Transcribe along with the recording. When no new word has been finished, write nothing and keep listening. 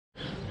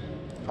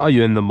Are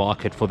you in the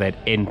market for that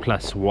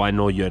N+1,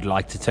 or you'd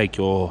like to take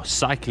your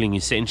cycling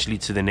essentially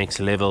to the next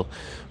level?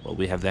 Well,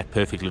 we have that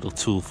perfect little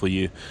tool for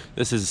you.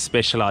 This is a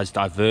specialized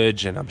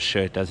Diverge, and I'm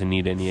sure it doesn't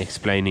need any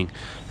explaining.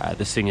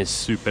 This thing is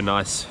super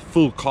nice,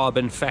 full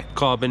carbon, fat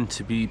carbon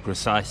to be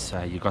precise.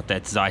 You got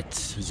that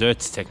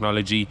Zertz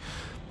technology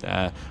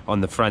on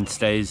the front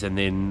stays, and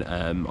then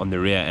on the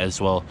rear as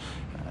well.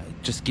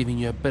 Just giving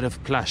you a bit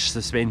of plush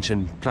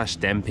suspension, plush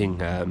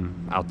damping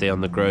out there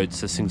on the roads.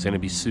 This thing's going to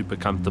be super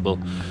comfortable.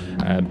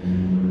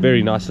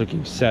 Very nice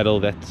looking saddle,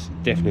 that's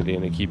definitely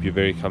going to keep you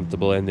very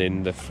comfortable. And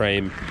then the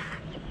frame,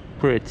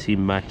 pretty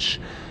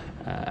much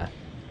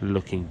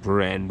looking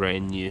brand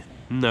new.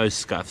 No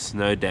scuffs,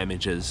 no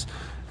damages.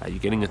 You're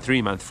getting a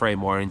 3-month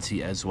frame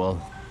warranty as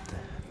well.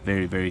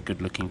 Very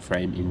good looking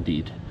frame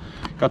indeed.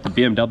 Got the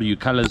BMW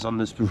colors on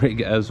this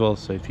rig as well,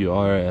 so if you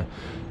are a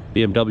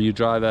BMW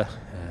driver,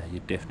 you're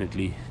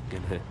definitely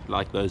gonna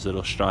like those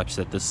little stripes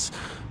that this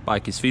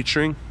bike is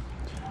featuring.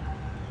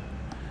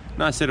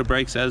 Nice set of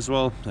brakes as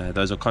well.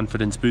 Those are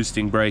confidence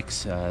boosting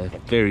brakes,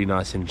 very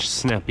nice and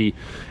snappy,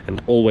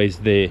 and always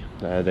there.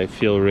 They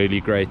feel really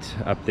great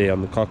up there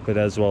on the cockpit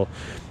as well.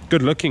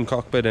 Good looking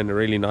cockpit and a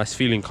really nice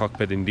feeling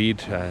cockpit indeed.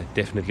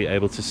 Definitely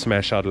able to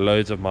smash out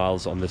loads of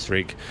miles on this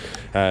rig.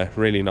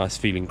 Really nice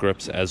feeling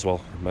grips as well,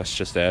 I must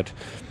just add.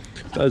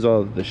 Those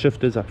are the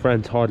shifters up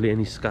front, hardly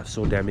any scuffs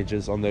or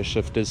damages on those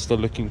shifters, still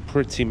looking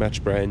pretty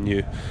much brand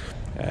new.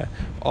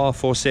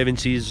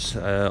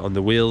 R470s on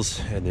the wheels,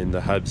 and then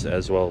the hubs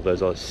as well.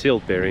 Those are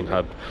sealed bearing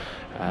hub,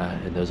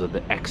 and those are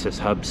the Axis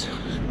hubs.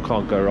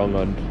 Can't go wrong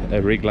on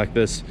a rig like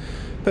this.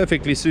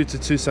 Perfectly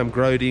suited to some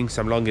roading,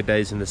 some longer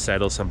days in the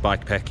saddle, some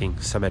bike packing,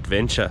 some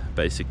adventure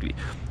basically.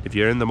 If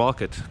you're in the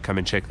market, come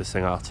and check this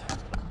thing out.